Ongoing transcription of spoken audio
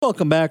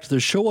Welcome back to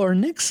the show. Our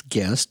next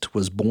guest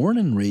was born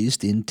and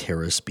raised in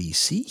Terrace,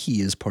 BC.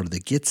 He is part of the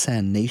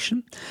Gitxsan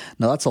Nation.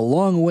 Now, that's a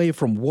long way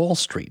from Wall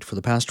Street. For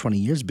the past 20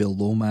 years, Bill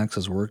Lomax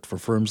has worked for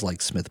firms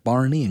like Smith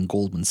Barney and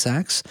Goldman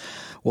Sachs.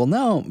 Well,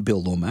 now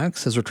Bill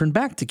Lomax has returned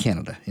back to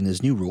Canada in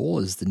his new role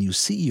as the new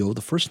CEO of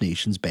the First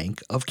Nations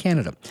Bank of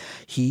Canada.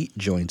 He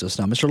joins us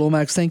now. Mr.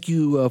 Lomax, thank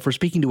you for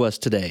speaking to us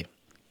today.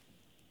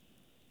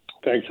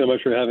 Thanks so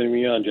much for having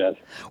me on, Jeff.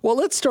 Well,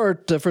 let's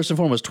start first and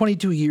foremost.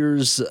 22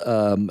 years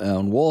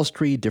on Wall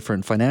Street,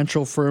 different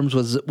financial firms.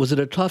 Was it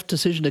a tough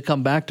decision to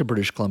come back to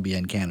British Columbia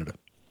and Canada?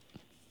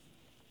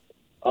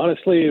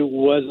 Honestly, it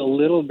was a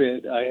little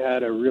bit. I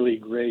had a really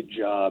great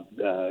job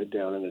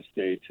down in the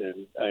States,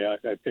 and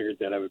I figured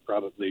that I would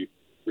probably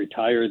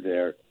retire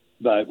there.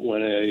 But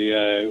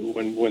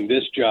when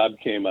this job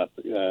came up,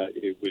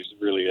 it was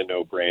really a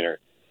no-brainer.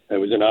 It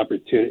was an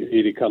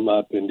opportunity to come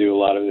up and do a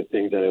lot of the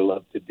things that I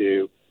love to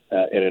do.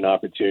 And an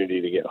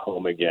opportunity to get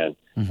home again.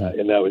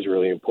 And that was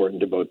really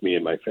important to both me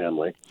and my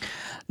family.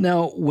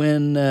 Now,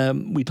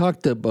 when we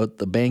talked about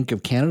the Bank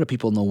of Canada,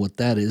 people know what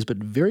that is, but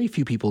very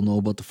few people know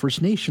about the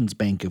First Nations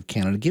Bank of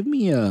Canada. Give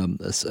me a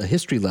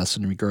history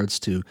lesson in regards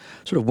to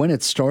sort of when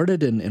it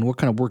started and what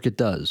kind of work it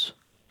does.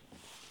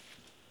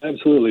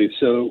 Absolutely.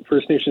 So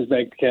First Nations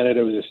Bank of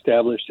Canada was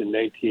established in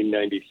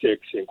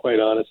 1996, and quite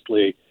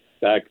honestly,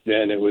 back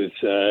then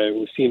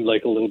it seemed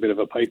like a little bit of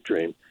a pipe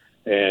dream.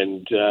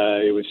 And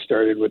it was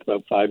started with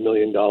about $5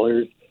 million.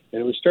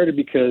 And it was started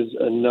because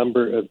a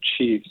number of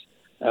chiefs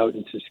out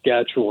in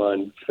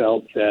Saskatchewan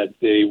felt that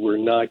they were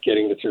not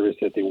getting the service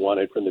that they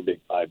wanted from the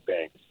big five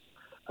banks.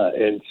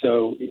 And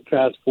so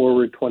fast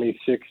forward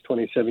 26,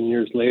 27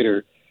 years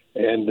later,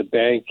 and the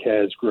bank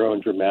has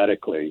grown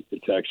dramatically.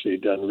 It's actually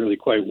done really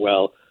quite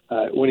well.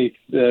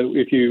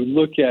 If you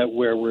look at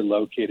where we're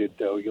located,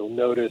 though, you'll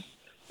notice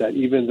that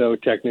even though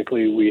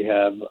technically we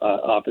have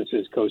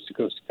offices coast to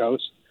coast to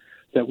coast,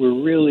 that we're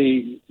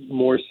really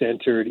more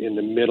centered in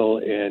the middle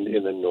and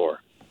in the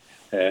north.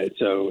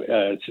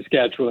 So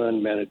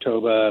Saskatchewan,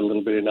 Manitoba, a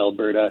little bit in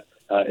Alberta,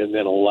 and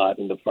then a lot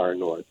in the far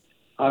north.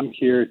 I'm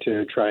here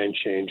to try and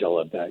change all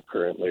of that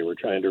currently. We're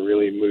trying to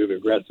really move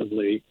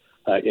aggressively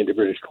into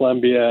British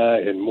Columbia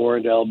and more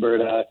into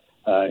Alberta,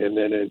 and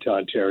then into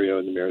Ontario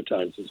and the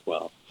Maritimes as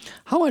well.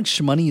 How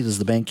much money does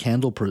the bank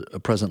handle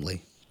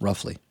presently,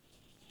 roughly?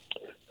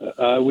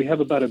 We have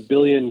about $1.2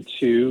 billion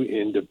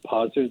in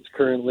deposits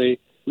currently.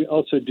 We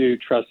also do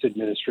trust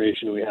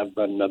administration. We have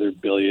about another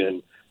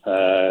billion,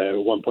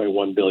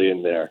 $1.1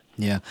 billion there.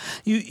 Yeah.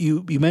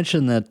 You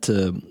mentioned that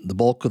the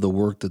bulk of the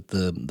work that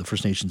the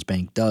First Nations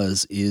Bank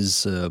does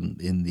is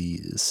in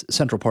the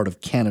central part of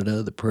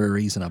Canada, the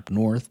prairies and up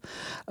north.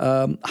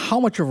 How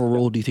much of a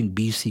role do you think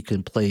BC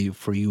can play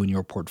for you in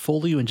your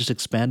portfolio and just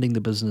expanding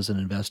the business and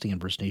investing in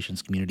First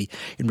Nations community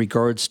in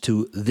regards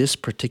to this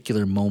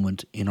particular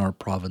moment in our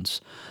province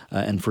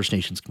and First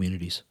Nations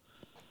communities?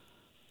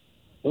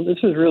 Well, this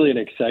is really an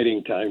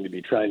exciting time to be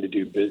trying to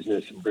do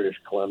business in British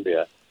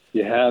Columbia.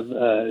 You have,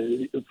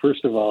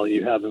 first of all,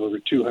 you have over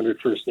 200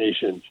 First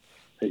Nations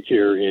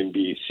here in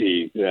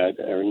BC that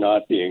are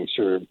not being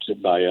served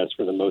by us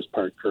for the most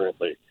part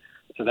currently.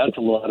 So that's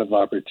a lot of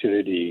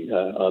opportunity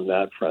on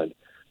that front.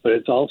 But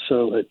it's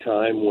also a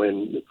time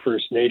when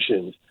First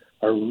Nations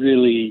are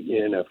really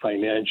in a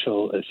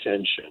financial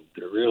ascension.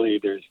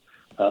 There's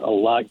a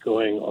lot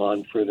going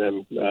on for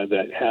them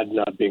that had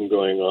not been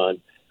going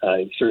on.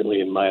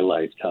 Certainly in my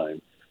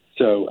lifetime.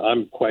 So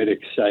I'm quite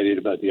excited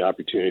about the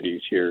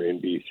opportunities here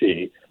in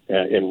BC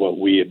and what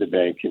we at the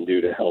bank can do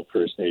to help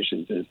First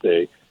Nations as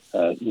they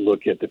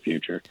look at the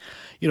future.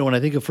 You know, when I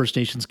think of First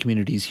Nations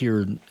communities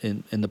here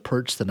in the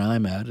perch that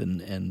I'm at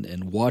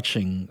and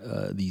watching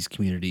these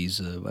communities,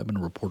 I've been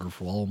a reporter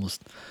for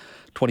almost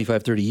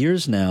 25, 30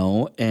 years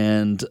now,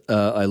 and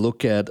I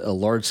look at a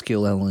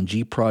large-scale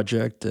LNG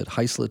project at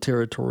Haisla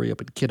territory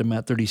up in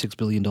Kitimat, $36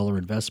 billion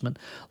investment,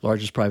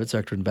 largest private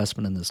sector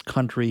investment in this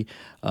country.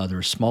 There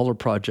are smaller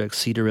projects,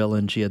 Cedar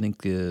LNG. I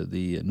think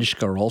the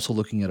Nisga'a are also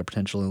looking at a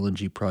potential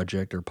LNG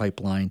project or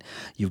pipeline.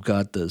 You've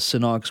got the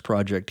Sinox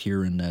project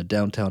here in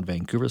downtown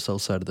Vancouver,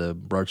 south side of the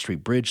Broad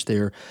Street Bridge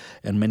there,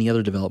 and many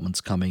other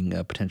developments coming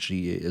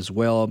potentially as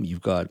well.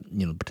 You've got,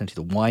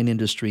 potentially the wine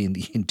industry in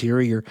the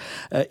interior.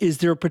 Is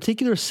there a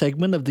particular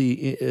segment of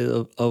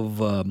the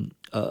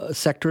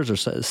sectors or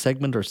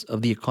segment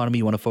of the economy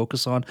you want to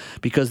focus on?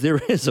 Because there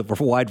is a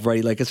wide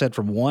variety, like I said,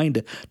 from wine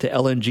to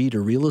LNG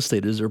to real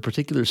estate. Is there a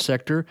particular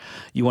sector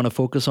you want to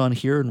focus on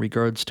here in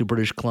regards to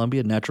British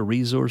Columbia, natural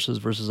resources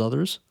versus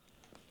others?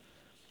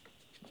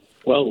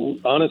 Well,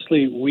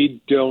 honestly,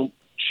 we don't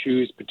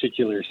choose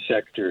particular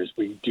sectors.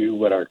 We do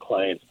what our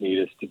clients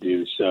need us to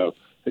do. So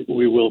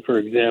we will, for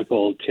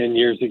example, 10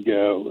 years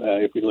ago,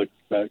 if we look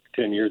back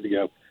 10 years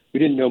ago, we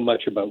didn't know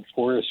much about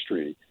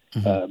forestry,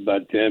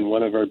 but then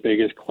one of our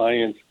biggest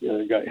clients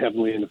got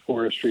heavily into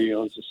forestry,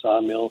 owns a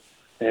sawmill,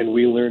 and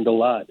we learned a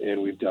lot,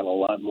 and we've done a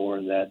lot more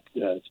in that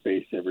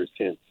space ever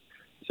since.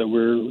 So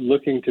we're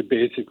looking to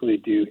basically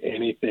do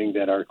anything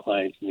that our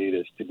clients need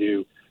us to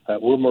do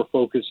we're more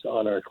focused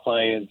on our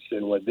clients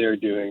and what they're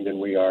doing than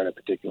we are in a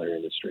particular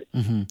industry.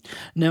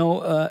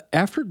 Now,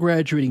 after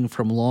graduating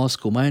from law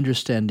school, my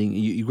understanding,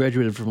 you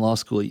graduated from law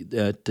school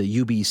at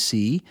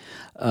UBC,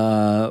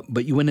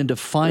 but you went into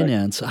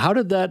finance. Correct.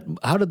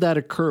 How did that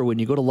occur? When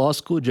you go to law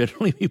school,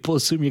 generally people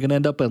assume you're going to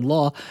end up in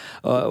law.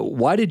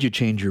 Why did you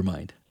change your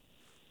mind?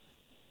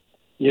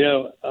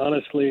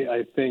 Honestly,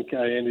 I think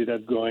I ended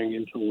up going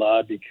into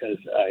law because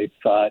I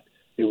thought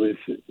it was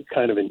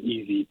kind of an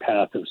easy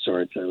path of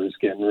sorts. I was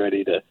getting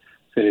ready to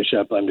finish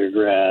up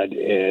undergrad,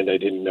 and I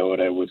didn't know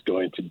what I was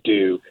going to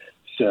do.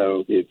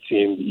 So it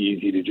seemed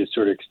easy to just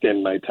sort of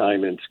extend my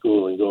time in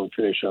school and go and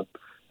finish up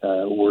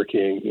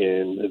working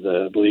in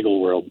the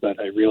legal world. But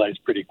I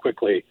realized pretty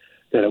quickly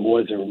that it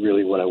wasn't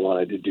really what I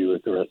wanted to do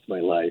with the rest of my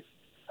life,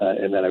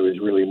 and that I was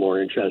really more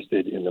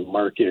interested in the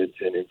markets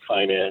and in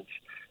finance.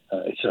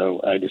 So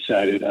I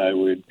decided I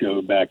would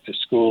go back to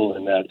school,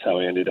 and that's how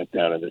I ended up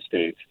down in the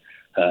States.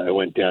 I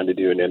went down to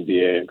do an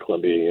MBA at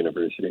Columbia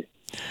University.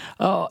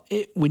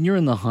 When you're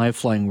in the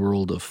high-flying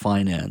world of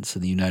finance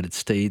in the United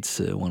States,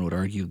 one would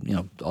argue,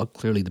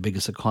 clearly the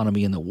biggest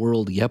economy in the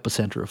world, the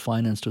epicenter of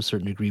finance to a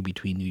certain degree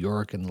between New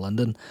York and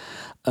London.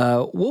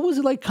 What was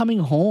it like coming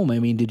home? I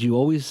mean, did you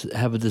always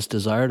have this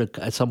desire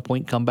to at some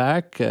point come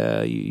back?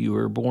 You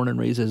were born and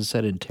raised, as I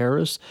said, in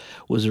Terrace.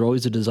 Was there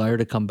always a desire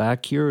to come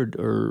back here,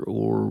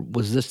 or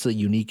was this a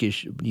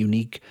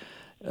unique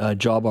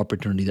job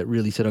opportunity that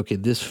really said, okay,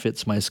 this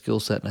fits my skill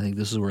set, and I think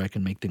this is where I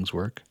can make things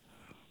work?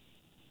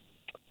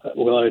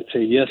 Well, I'd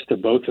say yes to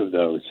both of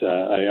those.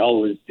 I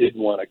always did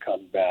want to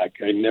come back.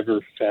 I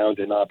never found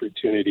an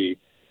opportunity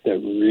that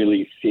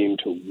really seemed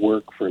to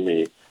work for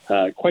me.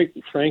 Quite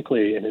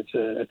frankly, and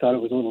I thought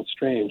it was a little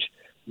strange,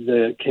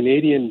 the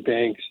Canadian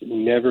banks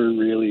never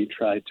really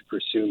tried to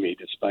pursue me,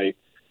 despite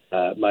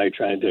my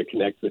trying to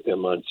connect with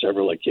them on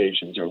several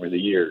occasions over the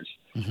years.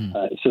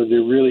 So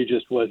there really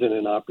just wasn't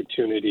an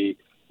opportunity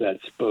that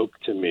spoke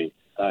to me.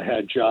 I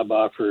had job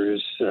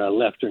offers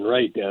left and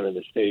right down in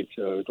the States,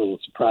 so I was a little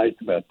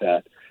surprised about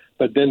that.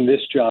 But then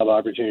this job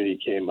opportunity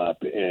came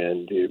up,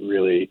 and it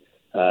really,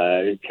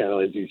 kind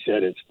of as you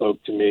said, it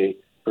spoke to me,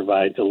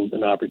 provides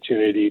an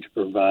opportunity to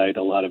provide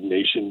a lot of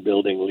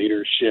nation-building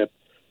leadership,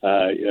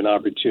 an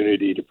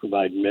opportunity to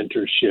provide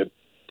mentorship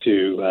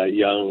to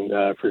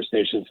young First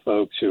Nations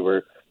folks who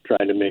are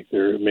trying to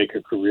make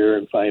a career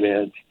in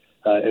finance,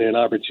 and an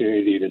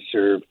opportunity to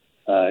serve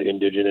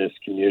Indigenous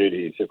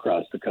communities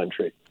across the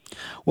country.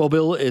 Well,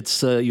 Bill,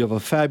 it's you have a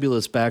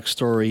fabulous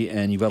backstory,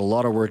 and you've got a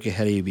lot of work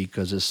ahead of you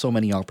because there's so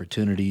many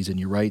opportunities. And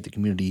you're right, the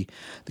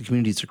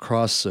communities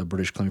across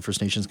British Columbia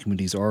First Nations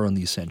communities are on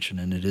the ascension,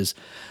 and it is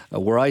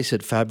where I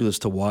said fabulous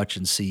to watch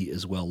and see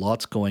as well.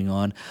 Lots going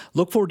on.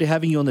 Look forward to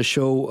having you on the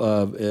show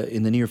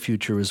in the near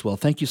future as well.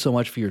 Thank you so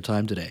much for your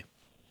time today.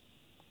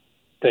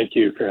 Thank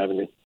you for having me.